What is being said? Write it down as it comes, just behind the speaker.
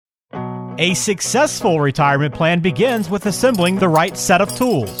A successful retirement plan begins with assembling the right set of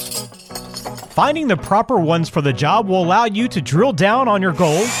tools. Finding the proper ones for the job will allow you to drill down on your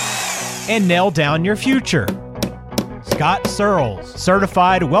goals and nail down your future. Scott Searles,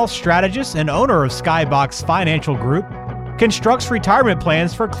 certified wealth strategist and owner of Skybox Financial Group, constructs retirement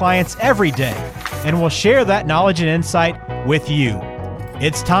plans for clients every day and will share that knowledge and insight with you.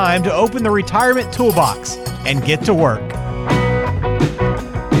 It's time to open the retirement toolbox and get to work.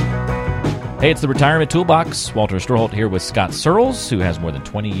 Hey, it's the Retirement Toolbox. Walter Stroholt here with Scott Searles, who has more than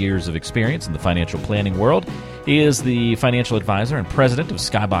 20 years of experience in the financial planning world. He is the financial advisor and president of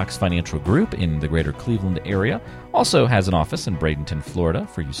Skybox Financial Group in the greater Cleveland area. Also has an office in Bradenton, Florida,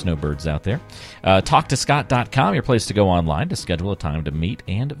 for you snowbirds out there. TalkToScott.com, your place to go online to schedule a time to meet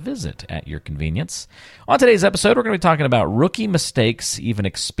and visit at your convenience. On today's episode, we're going to be talking about rookie mistakes even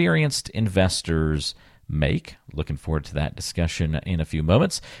experienced investors make. Looking forward to that discussion in a few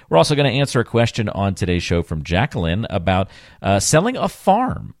moments. We're also going to answer a question on today's show from Jacqueline about selling a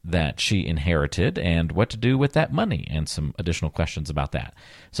farm that she inherited and what to do with that money, and some additional questions about that.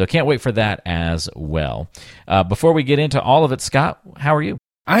 So can't wait for that as well. Before we get into all of it, Scott, how are you?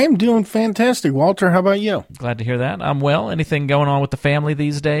 I am doing fantastic, Walter. How about you? Glad to hear that. I'm well. Anything going on with the family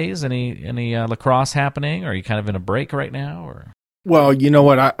these days? Any lacrosse happening? Or are you kind of in a break right now? Or Well, you know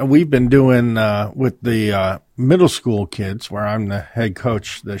what we've been doing with the middle school kids, where I'm the head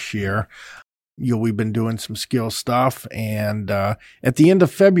coach this year. We've been doing some skill stuff, and at the end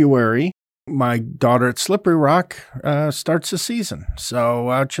of February, my daughter at Slippery Rock starts the season.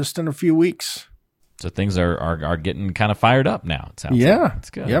 So just in a few weeks. So things are getting kind of fired up now. It sounds like.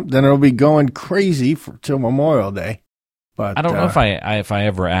 It's good. Yep. Then it'll be going crazy till Memorial Day. But I don't know if I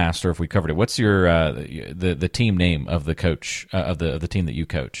ever asked or if we covered it. What's your the team name of the coach of the team that you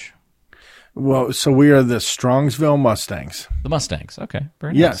coach? Well, so we are the Strongsville Mustangs. The Mustangs. Okay,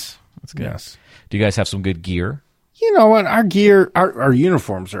 very nice. Yes, that's good. Yes. Do you guys have some good gear? You know what? Our gear, our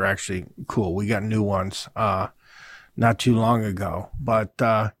uniforms are actually cool. We got new ones not too long ago. But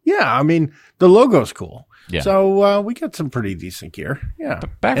yeah, I mean the logo's cool. Yeah. So we got some pretty decent gear. Yeah.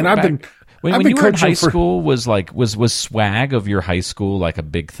 When you were in high school, was swag of your high school like a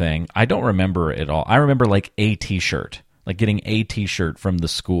big thing? I don't remember it all. I remember like a T-shirt, like getting a T-shirt from the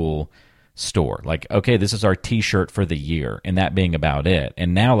school store. Like, okay, this is our T-shirt for the year, and that being about it.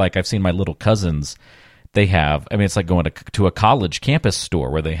 And now, like, I've seen my little cousins, they have, I mean, it's like going to a college campus store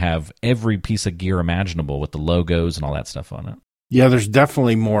where they have every piece of gear imaginable with the logos and all that stuff on it. Yeah, there's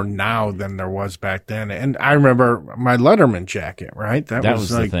definitely more now than there was back then. And I remember my Letterman jacket, right? That was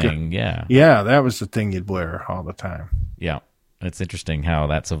like, the thing, yeah. Yeah, that was the thing you'd wear all the time. Yeah, it's interesting how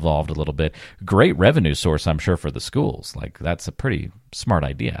that's evolved a little bit. Great revenue source, I'm sure, for the schools. Like, that's a pretty smart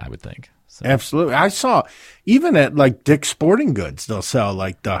idea, I would think. So. Absolutely. I saw even at like Dick's Sporting Goods, they'll sell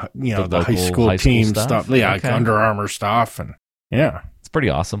like the high school team stuff. Yeah, okay. Like Under Armour stuff. And yeah. It's pretty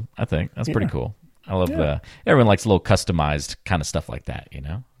awesome, I think. That's pretty cool. I love everyone likes a little customized kind of stuff like that,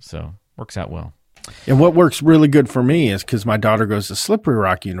 so works out well. And what works really good for me is because my daughter goes to Slippery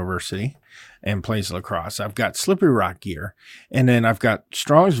Rock University and plays lacrosse. I've got Slippery Rock gear, and then I've got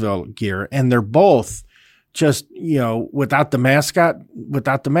Strongsville gear, and they're both just, without the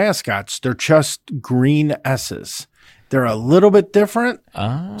mascots, they're just green S's. They're a little bit different.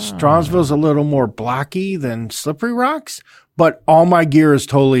 Strongsville's a little more blocky than Slippery Rock's, but all my gear is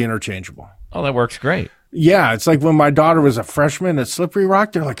totally interchangeable. Oh, that works great. Yeah, it's like when my daughter was a freshman at Slippery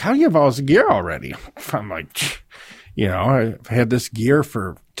Rock, they're like, how do you have all this gear already? I'm like, I've had this gear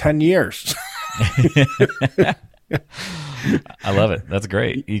for 10 years. I love it. That's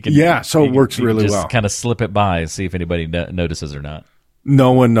great. So it works really well. Just kind of slip it by and see if anybody notices or not.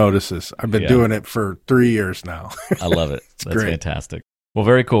 No one notices. I've been doing it for 3 years now. I love it. That's great. Fantastic. Well,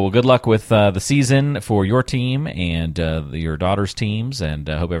 very cool. Well, good luck with the season for your team and your daughter's teams, and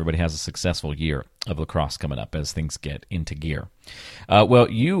I hope everybody has a successful year of lacrosse coming up as things get into gear. Well,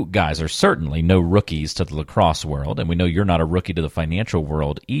 you guys are certainly no rookies to the lacrosse world, and we know you're not a rookie to the financial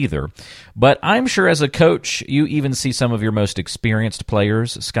world either, but I'm sure as a coach, you even see some of your most experienced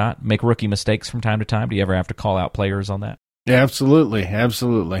players, Scott, make rookie mistakes from time to time. Do you ever have to call out players on that? Absolutely.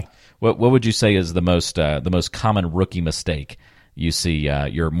 Absolutely. What would you say is the most common rookie mistake you see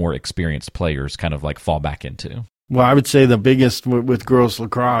your more experienced players kind of like fall back into? Well, I would say the biggest with girls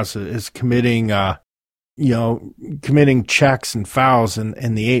lacrosse is committing checks and fouls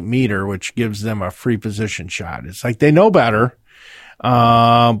in the 8 meter, which gives them a free position shot. It's like they know better,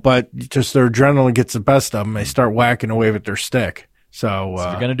 but just their adrenaline gets the best of them. They start whacking away with their stick. So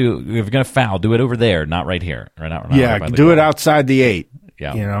if you're gonna foul, do it over there, not right here. Not do it outside the 8.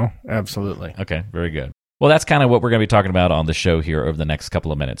 Yeah, absolutely. Okay, very good. Well, that's kind of what we're going to be talking about on the show here over the next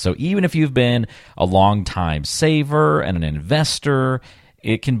couple of minutes. So even if you've been a long-time saver and an investor,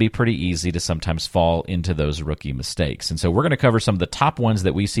 it can be pretty easy to sometimes fall into those rookie mistakes. And so we're going to cover some of the top ones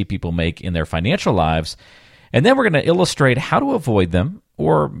that we see people make in their financial lives, and then we're going to illustrate how to avoid them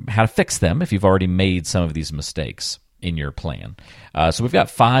or how to fix them if you've already made some of these mistakes in your plan. So we've got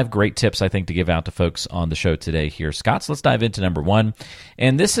 5 great tips, I think, to give out to folks on the show today here, Scott. So let's dive into number 1.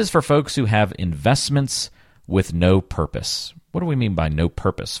 And this is for folks who have investments with no purpose. What do we mean by no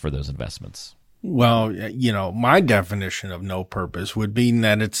purpose for those investments? Well, my definition of no purpose would be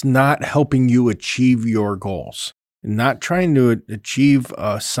that it's not helping you achieve your goals, not trying to achieve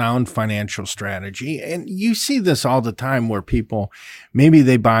a sound financial strategy. And you see this all the time where people, maybe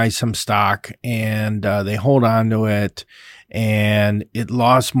they buy some stock and they hold on to it and it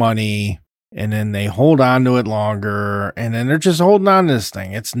lost money, and then they hold on to it longer, and then they're just holding on to this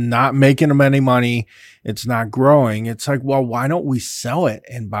thing. It's not making them any money. It's not growing. It's like, well, why don't we sell it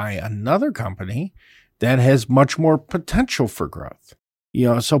and buy another company that has much more potential for growth?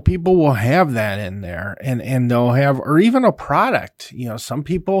 So people will have that in there, and they'll have, or even a product. Some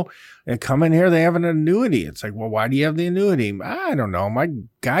people that come in here, they have an annuity. It's like, well, why do you have the annuity? I don't know. My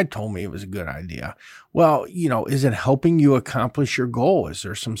guy told me it was a good idea. Well, is it helping you accomplish your goal? Is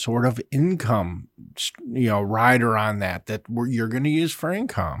there some sort of income, rider on that you're going to use for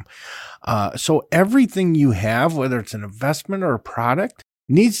income? So everything you have, whether it's an investment or a product,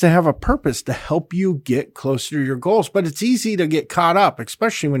 needs to have a purpose to help you get closer to your goals. But it's easy to get caught up,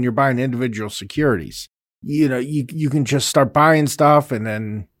 especially when you're buying individual securities. You can just start buying stuff and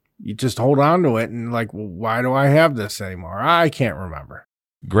then you just hold on to it and like, well, why do I have this anymore? I can't remember.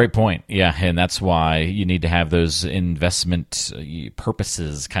 Great point. Yeah, and that's why you need to have those investment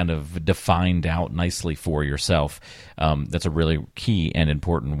purposes kind of defined out nicely for yourself. That's a really key and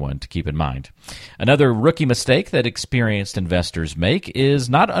important one to keep in mind. Another rookie mistake that experienced investors make is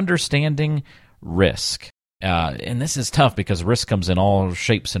not understanding risk. And this is tough because risk comes in all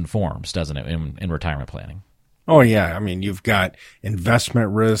shapes and forms, doesn't it, in retirement planning? Oh, yeah. I mean, you've got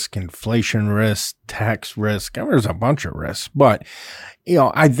investment risk, inflation risk, tax risk. I mean, there's a bunch of risks. But,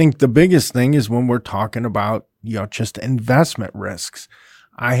 I think the biggest thing is when we're talking about, just investment risks.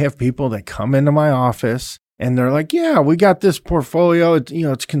 I have people that come into my office and they're like, yeah, we got this portfolio.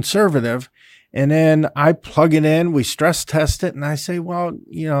 It's conservative. And then I plug it in, we stress test it. And I say, well,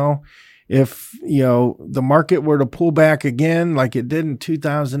 if, the market were to pull back again, like it did in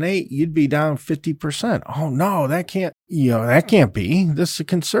 2008, you'd be down 50%. Oh no, that can't be. This is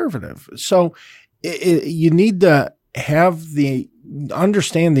conservative. So you need to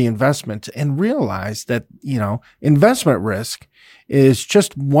understand the investment and realize that, investment risk is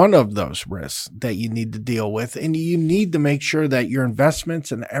just one of those risks that you need to deal with. And you need to make sure that your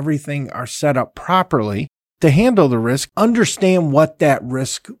investments and everything are set up properly to handle the risk, understand what that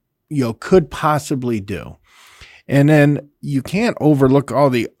risk could possibly do. And then you can't overlook all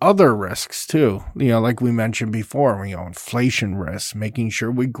the other risks too. Like we mentioned before, inflation risks, making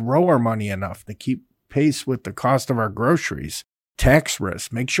sure we grow our money enough to keep pace with the cost of our groceries. Tax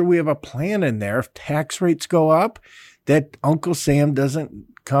risk, make sure we have a plan in there. If tax rates go up, that Uncle Sam doesn't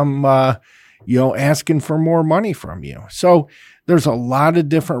come, asking for more money from you. So there's a lot of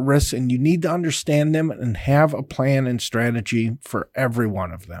different risks and you need to understand them and have a plan and strategy for every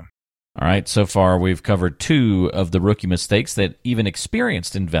one of them. All right, so far we've covered 2 of the rookie mistakes that even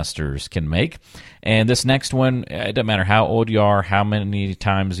experienced investors can make. And this next one, it doesn't matter how old you are, how many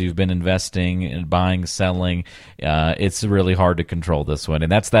times you've been investing and buying, selling, it's really hard to control this one. And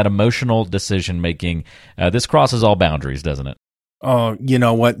that's that emotional decision-making. This crosses all boundaries, doesn't it? Oh, you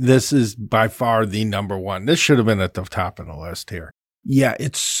know what? This is by far the number one. This should have been at the top of the list here. Yeah,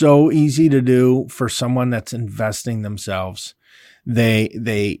 it's so easy to do for someone that's investing themselves.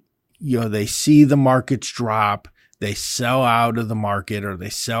 They see the markets drop, they sell out of the market or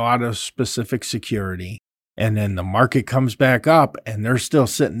they sell out of specific security, and then the market comes back up and they're still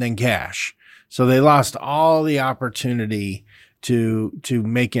sitting in cash. So they lost all the opportunity to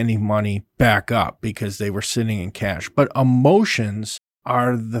make any money back up because they were sitting in cash. But emotions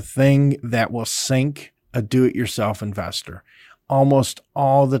are the thing that will sink a do-it-yourself investor almost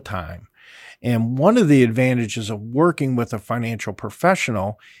all the time. And one of the advantages of working with a financial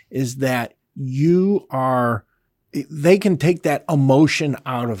professional is that they can take that emotion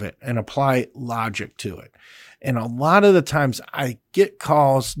out of it and apply logic to it. And a lot of the times I get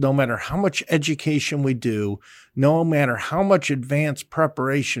calls, no matter how much education we do, no matter how much advanced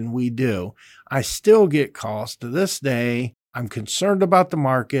preparation we do, I still get calls to this day. I'm concerned about the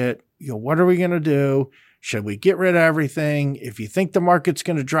market. What are we going to do? Should we get rid of everything? If you think the market's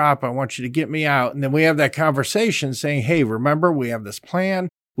going to drop, I want you to get me out. And then we have that conversation saying, hey, remember, we have this plan.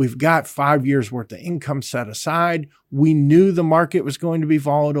 We've got 5 years worth of income set aside. We knew the market was going to be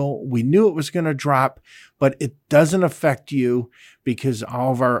volatile. We knew it was going to drop, but it doesn't affect you because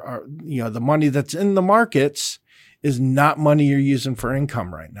all of our the money that's in the markets is not money you're using for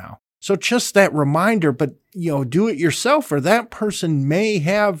income right now. So just that reminder, but, do it yourself, or that person may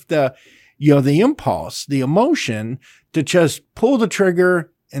have the impulse, the emotion to just pull the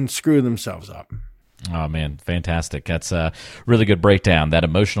trigger and screw themselves up. Oh, man, fantastic. That's a really good breakdown. That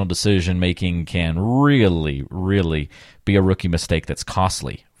emotional decision-making can really, really be a rookie mistake that's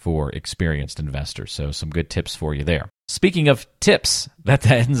costly for experienced investors. So some good tips for you there. Speaking of tips, that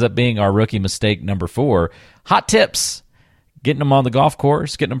ends up being our rookie mistake number 4. Hot tips. Getting them on the golf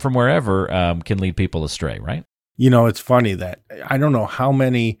course, getting them from wherever can lead people astray, right? It's funny that I don't know how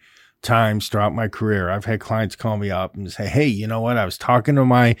many times throughout my career I've had clients call me up and say, hey, you know what? I was talking to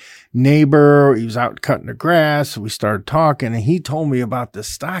my neighbor. He was out cutting the grass. We started talking and he told me about this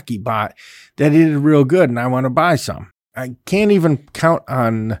stock he bought that he did real good and I want to buy some. I can't even count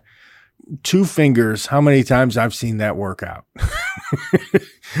on 2 fingers how many times I've seen that work out.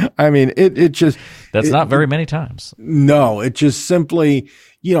 I mean, it just... That's not very many times. No, it just simply,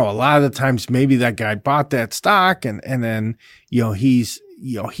 a lot of the times maybe that guy bought that stock and then,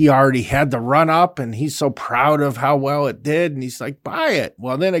 he already had the run up and he's so proud of how well it did. And he's like, buy it.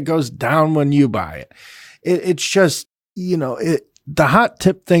 Well, then it goes down when you buy it. It's just, the hot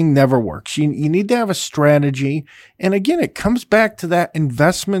tip thing never works. You need to have a strategy. And again, it comes back to that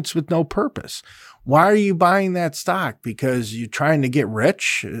investments with no purpose. Why are you buying that stock? Because you're trying to get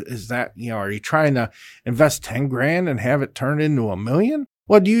rich? Is that, are you trying to invest 10 grand and have it turn into $1 million?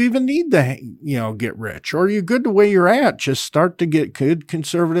 Well, do you even need to, get rich? Or are you good the way you're at? Just start to get good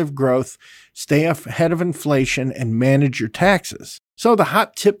conservative growth, stay ahead of inflation, and manage your taxes. So the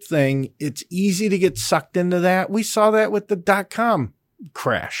hot tip thing, it's easy to get sucked into that. We saw that with the .com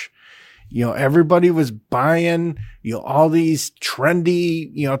crash. Everybody was buying, all these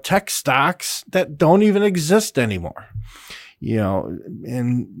trendy, tech stocks that don't even exist anymore.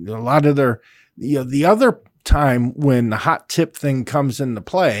 And a lot of their, the other time when the hot tip thing comes into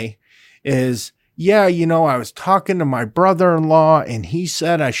play is, I was talking to my brother-in-law and he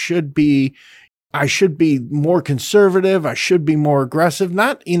said I should be more conservative. I should be more aggressive,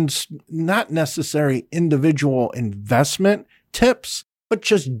 not necessarily individual investment tips, but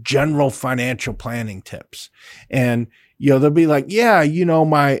just general financial planning tips. And, they'll be like,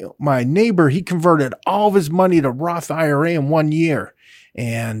 my neighbor, he converted all of his money to Roth IRA in 1 year.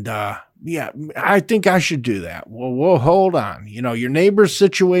 And, I think I should do that. Well, hold on. Your neighbor's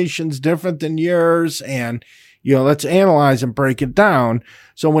situation's different than yours. And, let's analyze and break it down.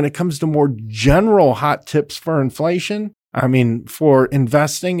 So when it comes to more general hot tips for inflation, for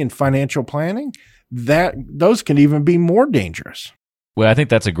investing and financial planning, those can even be more dangerous. Well, I think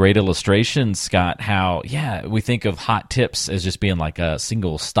that's a great illustration, Scott, how, we think of hot tips as just being like a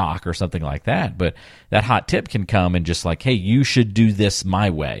single stock or something like that. But that hot tip can come and just like, hey, you should do this my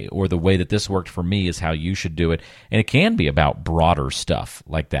way, or the way that this worked for me is how you should do it. And it can be about broader stuff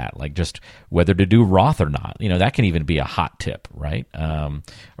like that, like just whether to do Roth or not. That can even be a hot tip, right?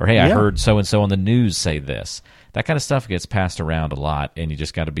 Or, hey, I heard so-and-so on the news say this. That kind of stuff gets passed around a lot, and you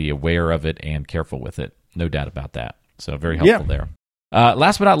just got to be aware of it and careful with it. No doubt about that. So very helpful there.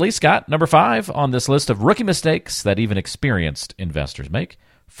 Last but not least, Scott, number 5 on this list of rookie mistakes that even experienced investors make: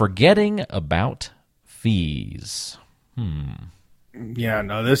 forgetting about fees. Yeah,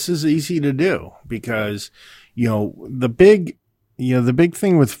 no, this is easy to do because, the big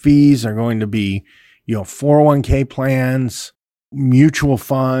thing with fees are going to be, 401k plans, mutual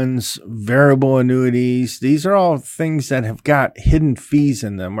funds, variable annuities. These are all things that have got hidden fees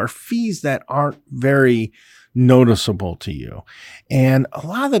in them, or fees that aren't very noticeable to you. And a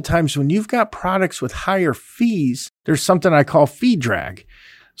lot of the times when you've got products with higher fees, there's something I call fee drag.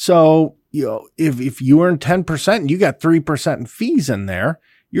 So, if you earn 10% and you got 3% in fees in there,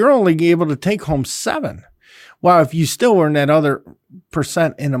 you're only able to take home 7. Well, if you still earn that other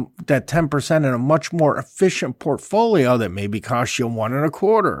percent that 10% in a much more efficient portfolio that maybe costs you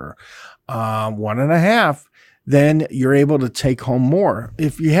 1.25%, 1.5%, then you're able to take home more.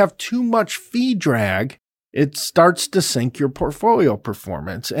 If you have too much fee drag, it starts to sink your portfolio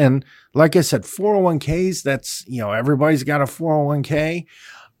performance. And like I said, 401ks, that's, everybody's got a 401k.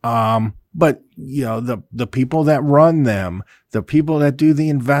 But the people that run them, the people that do the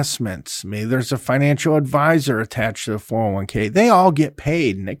investments, maybe there's a financial advisor attached to the 401k. They all get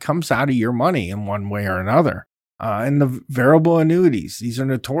paid and it comes out of your money in one way or another. And the variable annuities, these are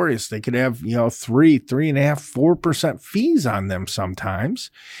notorious. They could have, 3.5%, 4% fees on them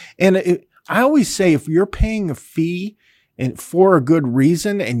sometimes. And I always say, if you're paying a fee and for a good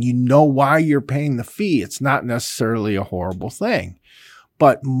reason and you know why you're paying the fee, it's not necessarily a horrible thing.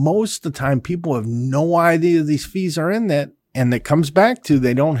 But most of the time, people have no idea these fees are in that. And it comes back to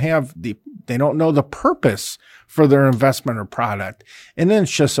they don't know the purpose for their investment or product. And then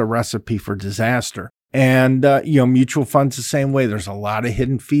it's just a recipe for disaster. And, mutual funds the same way. There's a lot of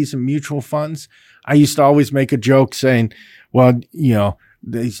hidden fees in mutual funds. I used to always make a joke saying, well,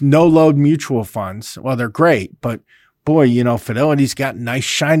 these no-load mutual funds, well, they're great, but boy, Fidelity's got nice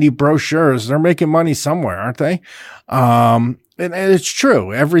shiny brochures. They're making money somewhere, aren't they? And it's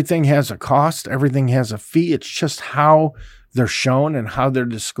true. Everything has a cost. Everything has a fee. It's just how they're shown and how they're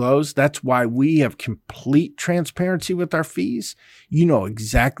disclosed. That's why we have complete transparency with our fees. You know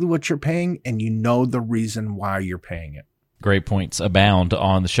exactly what you're paying, and you know the reason why you're paying it. Great points abound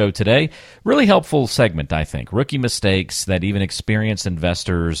on the show today. Really helpful segment, I think. Rookie mistakes that even experienced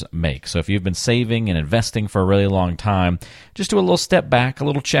investors make. So if you've been saving and investing for a really long time, just do a little step back, a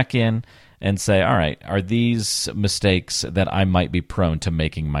little check-in, and say, all right, are these mistakes that I might be prone to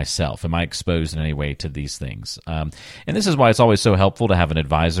making myself? Am I exposed in any way to these things? And this is why it's always so helpful to have an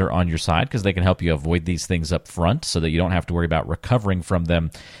advisor on your side, because they can help you avoid these things up front so that you don't have to worry about recovering from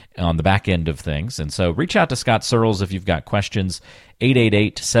them on the back end of things. And so reach out to Scott Searles if you've got questions.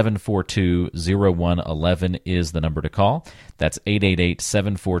 888-742-0111 is the number to call. That's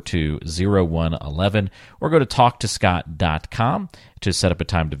 888-742-0111. Or go to talktoscott.com to set up a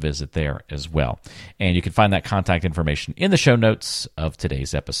time to visit there as well. And you can find that contact information in the show notes of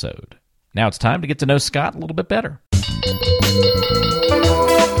today's episode. Now it's time to get to know Scott a little bit better.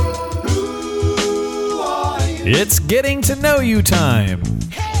 It's getting to know you time.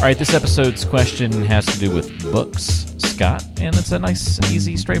 All right, this episode's question has to do with books, Scott, and it's a nice,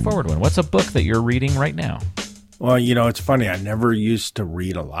 easy, straightforward one. What's a book that you're reading right now? Well, it's funny. I never used to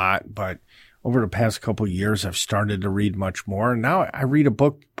read a lot, but over the past couple of years, I've started to read much more. And now I read a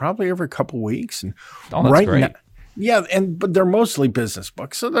book probably every couple of weeks. And that's great. Yeah, but they're mostly business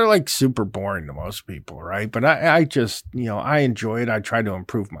books, so they're like super boring to most people, right? But I just, I enjoy it. I try to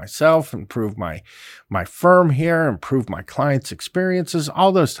improve myself, improve my firm here, improve my clients' experiences,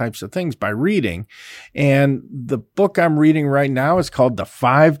 all those types of things by reading. And the book I'm reading right now is called The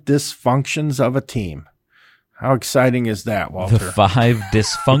 5 Dysfunctions of a Team. How exciting is that, Walter? The 5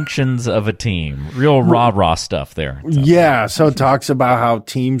 Dysfunctions of a Team. Real rah-rah stuff there. Yeah, so it talks about how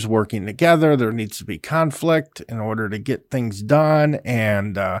teams working together, there needs to be conflict in order to get things done.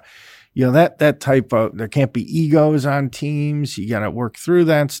 And, that type of, there can't be egos on teams. You got to work through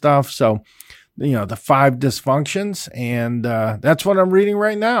that stuff. So, the 5 dysfunctions. And that's what I'm reading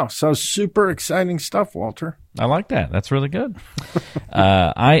right now. So super exciting stuff, Walter. I like that. That's really good.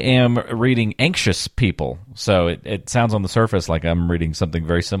 I am reading Anxious People. So it sounds on the surface like I'm reading something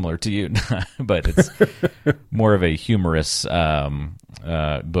very similar to you, but it's more of a humorous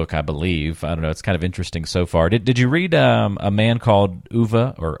book, I believe. I don't know. It's kind of interesting so far. Did you read A Man Called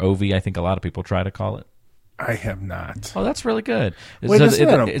Ove, or Ovi, I think a lot of people try to call it? I have not. Oh, that's really good. Wait, it's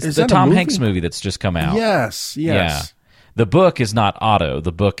the Tom Hanks movie that's just come out. Yes. Yeah. The book is not Otto.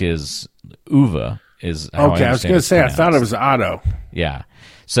 The book is Uwe. Is how okay. I was going to say I thought it was Otto. Yeah.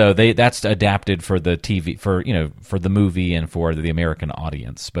 So that's adapted for the TV for the movie and for the American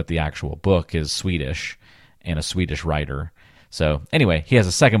audience, but the actual book is Swedish and a Swedish writer. So anyway, he has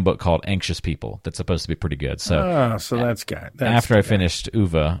a second book called Anxious People that's supposed to be pretty good. So that's good. After I finished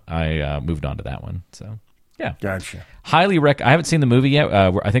Uwe, I moved on to that one. So. Yeah. Gotcha. Highly I haven't seen the movie yet.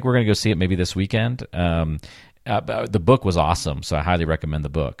 I think we're going to go see it maybe this weekend. The book was awesome, so I highly recommend the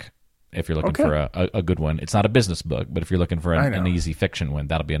book if you're looking for a good one. It's not a business book, but if you're looking for an easy fiction one,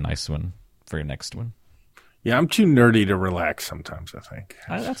 that'll be a nice one for your next one. Yeah, I'm too nerdy to relax sometimes, I think.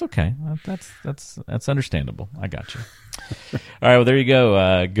 That's okay. That's understandable. I got you. All right, well, there you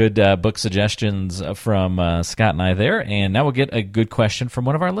go. Good book suggestions from Scott and I there. And now we'll get a good question from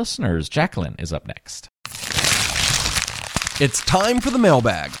one of our listeners. Jacqueline is up next. It's time for the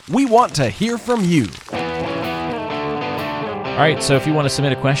mailbag. We want to hear from you. All right, so if you want to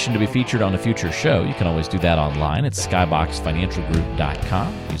submit a question to be featured on a future show, you can always do that online at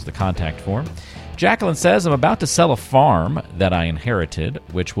skyboxfinancialgroup.com. Use the contact form. Jacqueline says, I'm about to sell a farm that I inherited,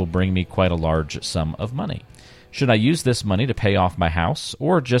 which will bring me quite a large sum of money. Should I use this money to pay off my house,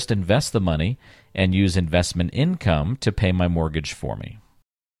 or just invest the money and use investment income to pay my mortgage for me?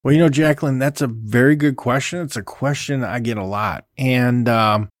 Well, Jacqueline, that's a very good question. It's a question I get a lot. And,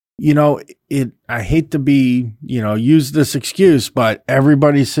 I hate to be, use this excuse, but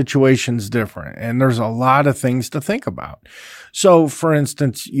everybody's situation's different and there's a lot of things to think about. So for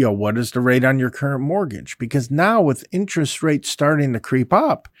instance, what is the rate on your current mortgage? Because now with interest rates starting to creep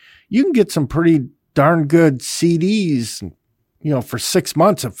up, you can get some pretty darn good CDs, for 6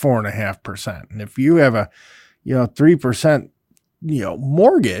 months at 4.5%. And if you have a, 3%,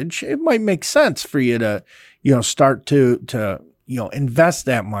 mortgage, it might make sense for you to, start to invest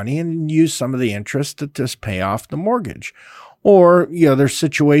that money and use some of the interest to just pay off the mortgage. Or, there's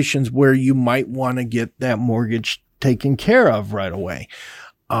situations where you might want to get that mortgage taken care of right away.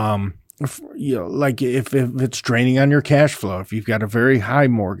 Like if it's draining on your cash flow, if you've got a very high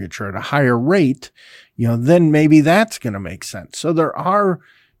mortgage or at a higher rate, then maybe that's going to make sense. So there are,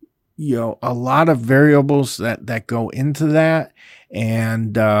 a lot of variables that go into that.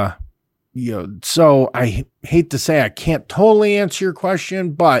 And, so I hate to say I can't totally answer your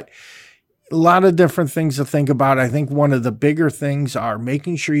question, but a lot of different things to think about. I think one of the bigger things are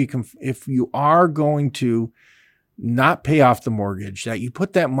making sure you can, if you are going to not pay off the mortgage, that you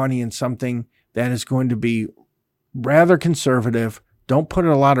put that money in something that is going to be rather conservative. Don't put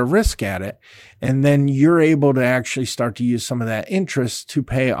a lot of risk at it. And then you're able to actually start to use some of that interest to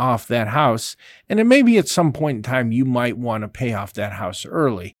pay off that house. And then maybe at some point in time, you might want to pay off that house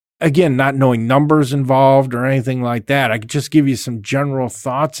early. Again, not knowing numbers involved or anything like that. I could just give you some general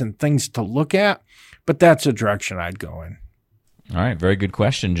thoughts and things to look at, but that's a direction I'd go in. All right, very good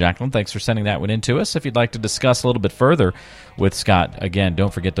question, Jacqueline. Thanks for sending that one in to us. If you'd like to discuss a little bit further with Scott, again,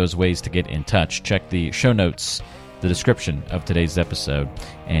 don't forget those ways to get in touch. Check the show notes, the description of today's episode,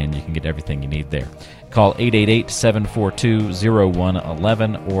 and you can get everything you need there. Call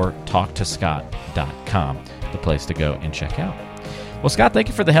 888-742-0111 or talktoscott.com, the place to go and check out. Well, Scott, thank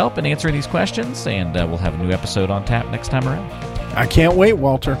you for the help in answering these questions, and we'll have a new episode on tap next time around. I can't wait,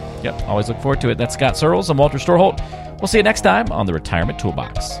 Walter. Yep, always look forward to it. That's Scott Searles. I'm Walter Storholt. We'll see you next time on the Retirement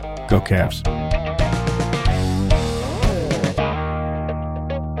Toolbox. Go Cavs.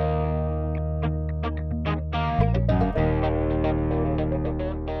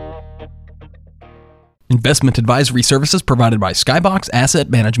 Investment advisory services provided by Skybox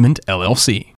Asset Management, LLC.